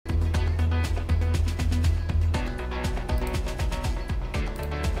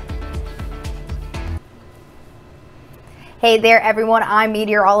Hey there everyone, I'm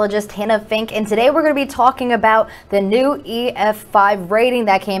meteorologist Hannah Fink, and today we're going to be talking about the new EF-5 rating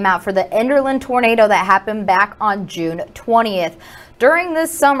that came out for the Enderlin tornado that happened back on June 20th. During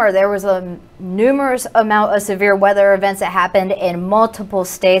this summer, there was a numerous amount of severe weather events that happened in multiple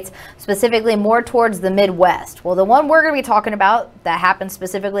states, specifically more towards the Midwest. Well, the one we're going to be talking about that happened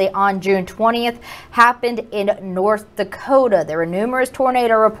specifically on June 20th happened in North Dakota. There were numerous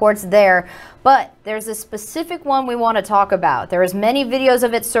tornado reports there, but there's a specific one we want to talk about. There is many videos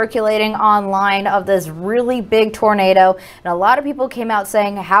of it circulating online of this really big tornado, and a lot of people came out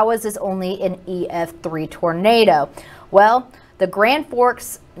saying, how is this only an EF-3 tornado? Well, the Grand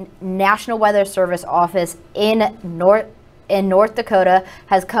Forks National Weather Service office in North Dakota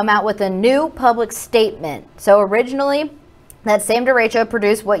has come out with a new public statement. So originally, that same derecho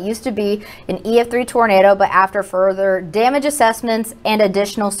produced what used to be an EF-3 tornado, but after further damage assessments and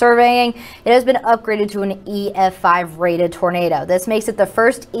additional surveying, it has been upgraded to an EF-5 rated tornado. This makes it the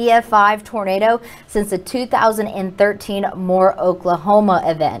first EF-5 tornado since the 2013 Moore, Oklahoma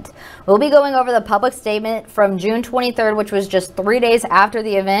event. We'll be going over the public statement from June 23rd, which was just 3 days after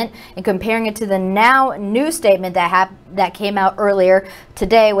the event, and comparing it to the now new statement that came out earlier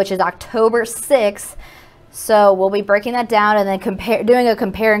today, which is October 6th. So we'll be breaking that down and then doing a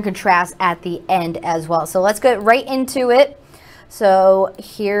compare and contrast at the end as well. So let's get right into it. So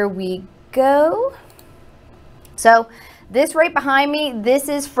here we go. So this right behind me, this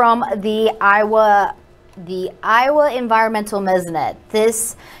is from the Iowa Environmental Mesonet.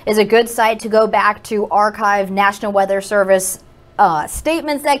 This is a good site to go back to archive National Weather Service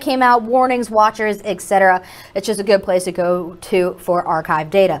statements that came out, warnings, watchers, etc. It's just a good place to go to for archive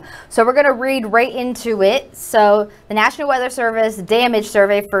data. So we're going to read right into it. So the National Weather Service damage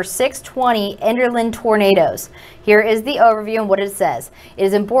survey for 620 Enderlin tornadoes. Here is the overview and what it says. It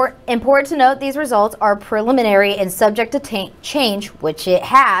is important to note these results are preliminary and subject to change, which it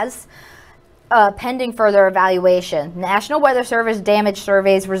has, pending further evaluation. National Weather Service damage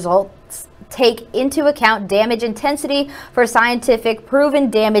surveys results take into account damage intensity for scientific proven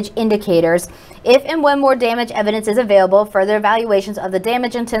damage indicators. If and when more damage evidence is available, further evaluations of the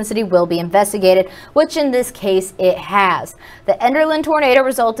damage intensity will be investigated, which in this case it has. The Enderlin tornado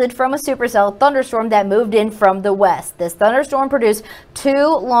resulted from a supercell thunderstorm that moved in from the west. This thunderstorm produced two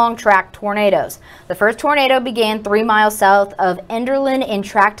long-track tornadoes. The first tornado began 3 miles south of Enderlin and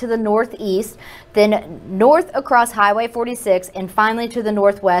tracked to the northeast, then north across Highway 46, and finally to the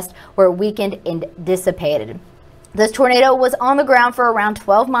northwest, where it weakened and dissipated. This tornado was on the ground for around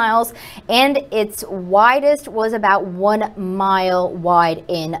 12 miles, and its widest was about 1 mile wide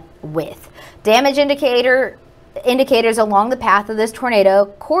in width. Damage indicators along the path of this tornado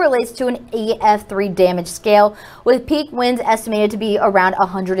correlates to an EF-3 damage scale, with peak winds estimated to be around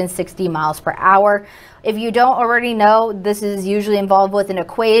 160 miles per hour. If you don't already know, this is usually involved with an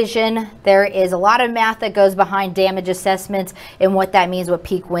equation. There is a lot of math that goes behind damage assessments and what that means with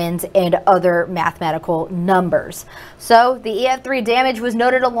peak winds and other mathematical numbers. So the EF-3 damage was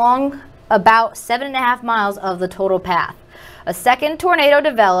noted along about 7.5 miles of the total path. A second tornado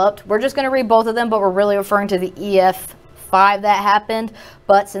developed. We're just going to read both of them, but we're really referring to the EF-5 that happened.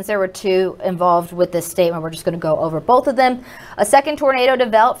 But since there were two involved with this statement, we're just going to go over both of them. A second tornado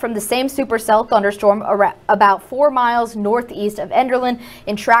developed from the same supercell thunderstorm about 4 miles northeast of Enderlin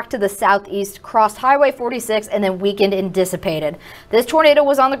and tracked to the southeast, crossed Highway 46, and then weakened and dissipated. This tornado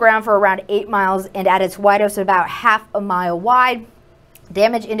was on the ground for around 8 miles and at its widest about half a mile wide.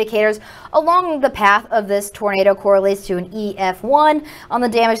 Damage indicators along the path of this tornado correlates to an EF-1 on the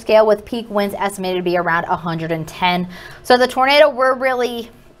damage scale, with peak winds estimated to be around 110. So the tornado we're really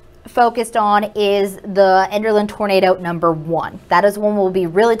focused on is the Enderlin tornado number 1. That is one we'll be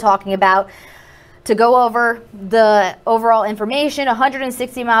really talking about. To go over the overall information,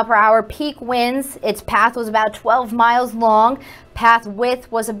 160 mile per hour peak winds. Its path was about 12 miles long. Path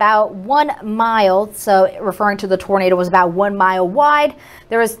width was about 1 mile, so referring to the tornado was about 1 mile wide.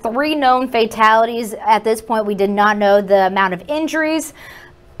 There was 3 known fatalities. At this point, we did not know the amount of injuries,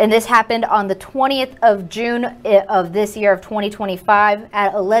 and this happened on the 20th of June of this year of 2025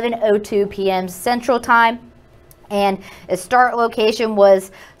 at 11:02 p.m. Central Time. And its start location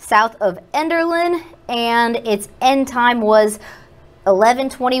was south of Enderlin, and its end time was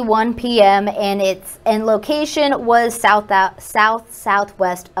 11:21 p.m. and its end location was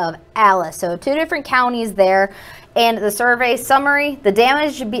southwest of Alice. So 2 different counties there, And the survey summary: the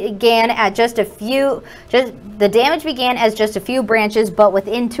damage began as just a few branches, but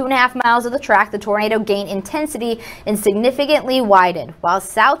within 2.5 miles of the track, the tornado gained intensity and significantly widened. While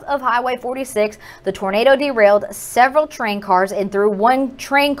south of Highway 46, the tornado derailed several train cars and threw one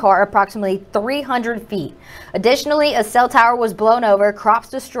train car approximately 300 feet. Additionally, a cell tower was blown over, crops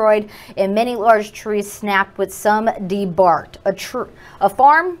destroyed, and many large trees snapped, with some debarked. A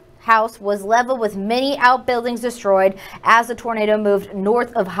farmhouse was leveled with many outbuildings destroyed as the tornado moved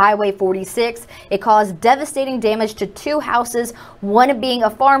north of Highway 46. It caused devastating damage to 2 houses, one being a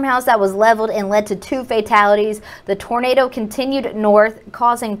farmhouse that was leveled and led to 2 fatalities. The tornado continued north,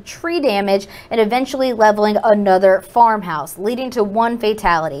 causing tree damage and eventually leveling another farmhouse, leading to 1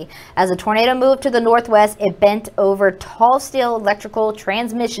 fatality. As the tornado moved to the northwest, it bent over tall steel electrical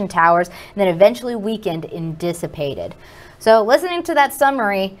transmission towers and then eventually weakened and dissipated. So listening to that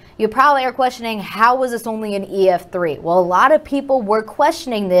summary, you probably are questioning, how was this only an EF3? Well, a lot of people were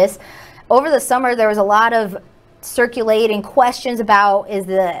questioning this. Over the summer, there was a lot of circulating questions about, is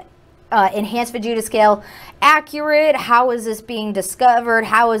the Enhanced Fujita Scale accurate? How is this being discovered?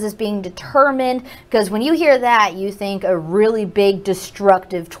 How is this being determined? Because when you hear that, you think a really big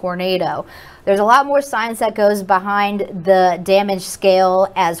destructive tornado. There's a lot more science that goes behind the damage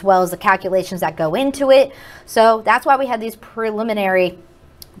scale, as well as the calculations that go into it. So that's why we have these preliminary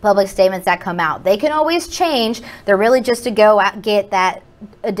public statements that come out. They can always change. They're really just to go out, get that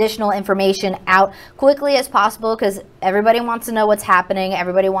additional information out quickly as possible, because everybody wants to know what's happening.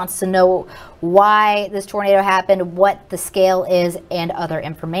 Everybody wants to know why this tornado happened, what the scale is, and other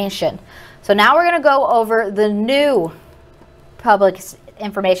information. So now we're going to go over the new public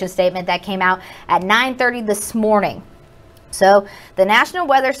information statement that came out at 9:30 this morning. So the National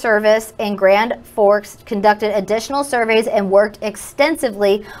Weather Service in Grand Forks conducted additional surveys and worked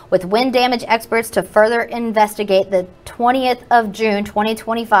extensively with wind damage experts to further investigate the 20th of June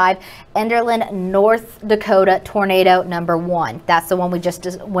 2025 Enderlin, North Dakota tornado number 1. That's the one we just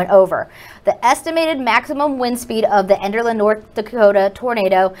went over. The estimated maximum wind speed of the Enderlin, North Dakota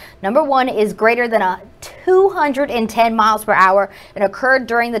tornado number 1 is greater than 210 miles per hour and occurred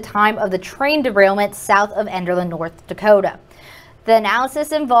during the time of the train derailment south of Enderlin, North Dakota. The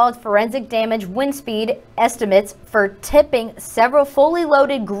analysis involved forensic damage wind speed estimates for tipping several fully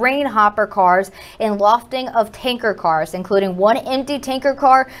loaded grain hopper cars and lofting of tanker cars, including one empty tanker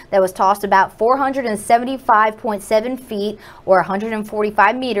car that was tossed about 475.7 feet or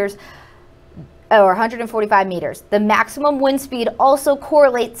 145 meters. The maximum wind speed also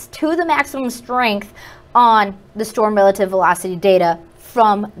correlates to the maximum strength on the storm relative velocity data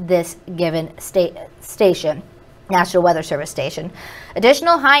from this given station. National Weather Service station.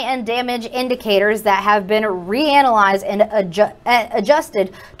 Additional high-end damage indicators that have been reanalyzed and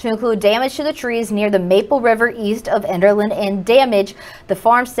adjusted to include damage to the trees near the Maple River east of Enderlin and damage the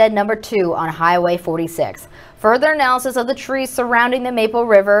farmstead number 2 on Highway 46. Further analysis of the trees surrounding the Maple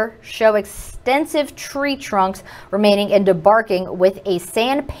River show extensive tree trunks remaining and debarking with a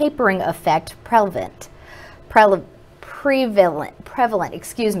sandpapering effect prevalent.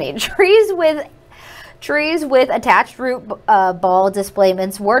 Trees with attached root ball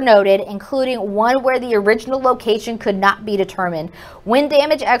displacements were noted, including one where the original location could not be determined. Wind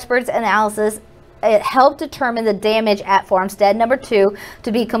damage experts analysis helped determine the damage at farmstead number 2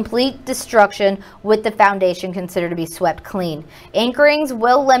 to be complete destruction, with the foundation considered to be swept clean. Anchorings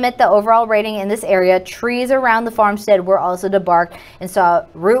will limit the overall rating in this area. Trees around the farmstead were also debarked and saw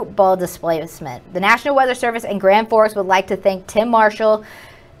root ball displacement. The National Weather Service in Grand Forks would like to thank Tim Marshall,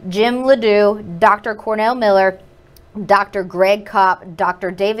 Jim Ledoux, Dr. Cornell Miller, Dr. Greg Kopp,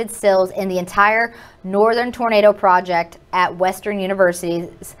 Dr. David Sills, and the entire Northern Tornado Project at Western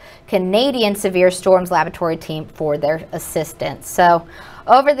University's Canadian Severe Storms Laboratory team for their assistance. So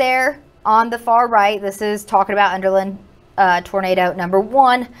over there on the far right, this is talking about Enderlin tornado number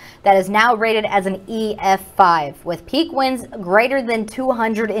 1 that is now rated as an EF-5 with peak winds greater than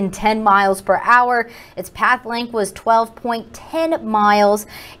 210 miles per hour. Its path length was 12.10 miles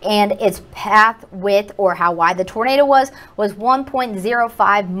and its path width, or how wide the tornado was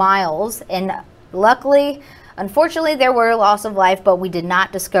 1.05 miles. And luckily, unfortunately, there were loss of life, but we did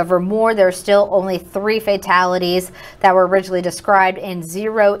not discover more. There are still only 3 fatalities that were originally described and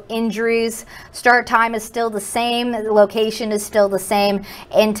 0 injuries. Start time is still the same. The location is still the same.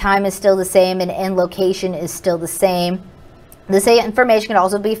 End time is still the same. And end location is still the same. This information can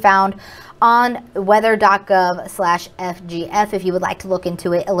also be found on weather.gov/FGF if you would like to look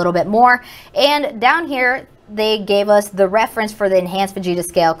into it a little bit more. And down here, they gave us the reference for the Enhanced Fujita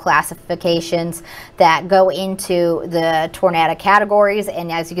Scale classifications that go into the tornado categories.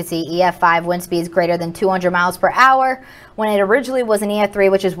 And as you can see, EF-5 wind speeds greater than 200 miles per hour, when it originally was an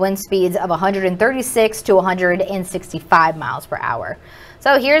EF-3, which is wind speeds of 136 to 165 miles per hour.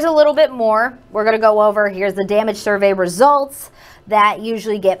 So here's a little bit more. We're going to go over, here's the damage survey results that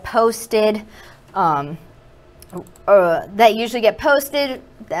usually get posted.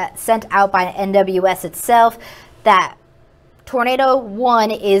 That sent out by NWS itself. That Tornado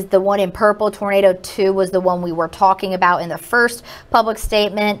 1 is the one in purple. Tornado 2 was the one we were talking about in the first public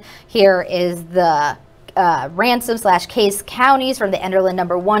statement. Here is the ransom/case counties from the Enderlin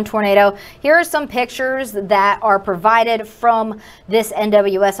 #1 tornado. Here are some pictures that are provided from this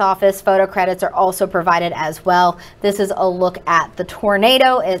NWS office. Photo credits are also provided as well. This is a look at the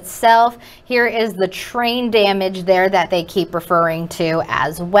tornado itself. Here is the train damage there that they keep referring to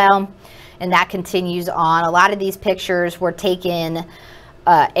as well, and that continues on. A lot of these pictures were taken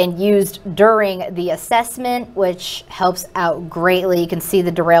and used during the assessment, which helps out greatly. You can see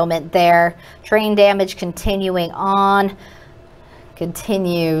the derailment there. Train damage continuing on,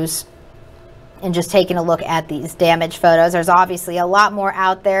 continues, and just taking a look at these damage photos. There's obviously a lot more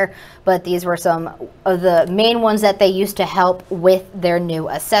out there, but these were some of the main ones that they used to help with their new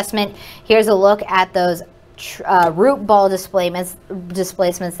assessment. Here's a look at those root ball displacements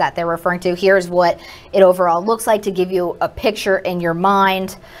that they're referring to. Here's what it overall looks like to give you a picture in your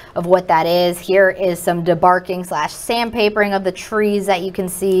mind of what that is. Here is some debarking/sandpapering of the trees that you can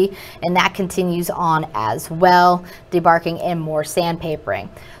see, and that continues on as well. Debarking and more sandpapering.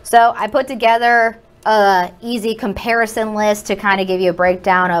 So I put together a easy comparison list to kind of give you a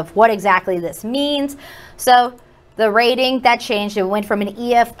breakdown of what exactly this means. So the rating that changed, it went from an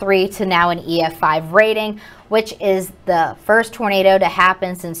EF-3 to now an EF-5 rating, which is the first tornado to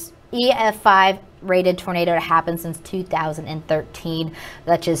happen since EF-5 rated tornado to happen since 2013,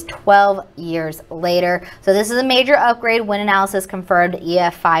 which is 12 years later. So this is a major upgrade. Wind analysis confirmed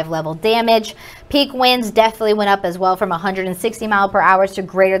EF-5 level damage. Peak winds definitely went up as well, from 160 miles per hour to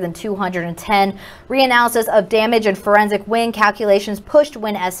greater than 210. Reanalysis of damage and forensic wind calculations pushed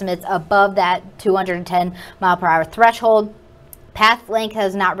wind estimates above that 210 mile per hour threshold. Path length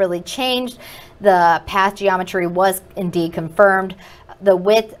has not really changed. The path geometry was indeed confirmed. The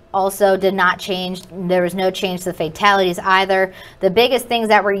width also did not change. There was no change to the fatalities either. The biggest things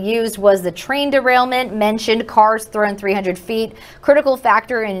that were used was the train derailment mentioned, cars thrown 300 feet. Critical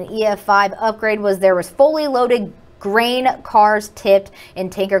factor in an EF-5 upgrade was there was fully loaded grain cars tipped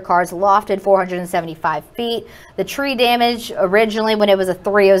and tanker cars lofted 475 feet. The tree damage originally when it was a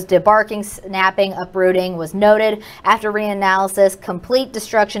 3, was debarking, snapping, uprooting was noted. After reanalysis, complete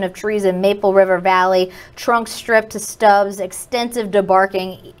destruction of trees in Maple River Valley, trunks stripped to stubs, extensive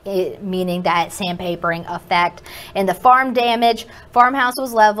debarking, meaning that sandpapering effect. And the farm damage, farmhouse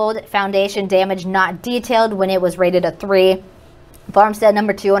was leveled, foundation damage not detailed when it was rated a 3. Farmstead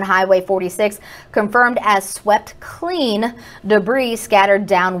 #2 on Highway 46 confirmed as swept clean. Debris scattered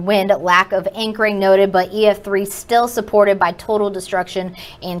downwind, lack of anchoring noted, but EF-3 still supported by total destruction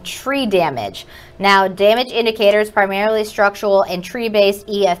and tree damage. Now, damage indicators, primarily structural and tree-based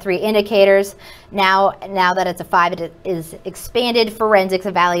EF-3 indicators. Now that it's a 5, it is expanded forensics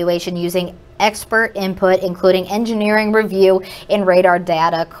evaluation using expert input, including engineering review and radar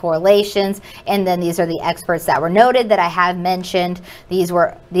data correlations. And then these are the experts that were noted that I have mentioned. These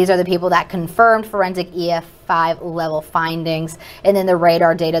are the people that confirmed forensic EF-5 level findings. And then the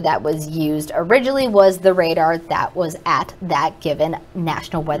radar data that was used originally was the radar that was at that given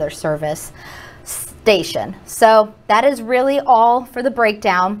National Weather Service station. So that is really all for the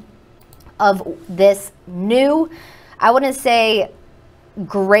breakdown of this new, I wouldn't say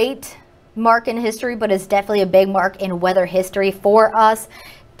great mark in history, but it's definitely a big mark in weather history for us.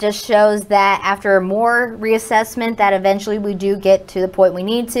 Just shows that after more reassessment that eventually we do get to the point we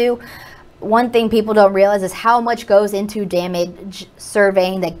need to. One thing people don't realize is how much goes into damage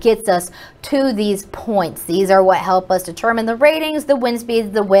surveying that gets us to these points. These are what help us determine the ratings, the wind speeds,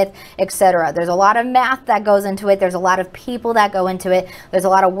 the width, etc. There's a lot of math that goes into it. There's a lot of people that go into it. There's a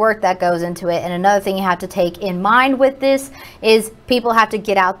lot of work that goes into it. And another thing you have to take in mind with this is people have to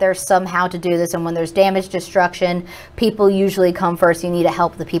get out there somehow to do this. And when there's damage, destruction, people usually come first. You need to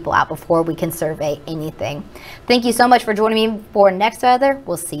help the people out before we can survey anything. Thank you so much for joining me for Next Weather.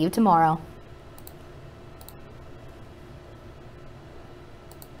 We'll see you tomorrow.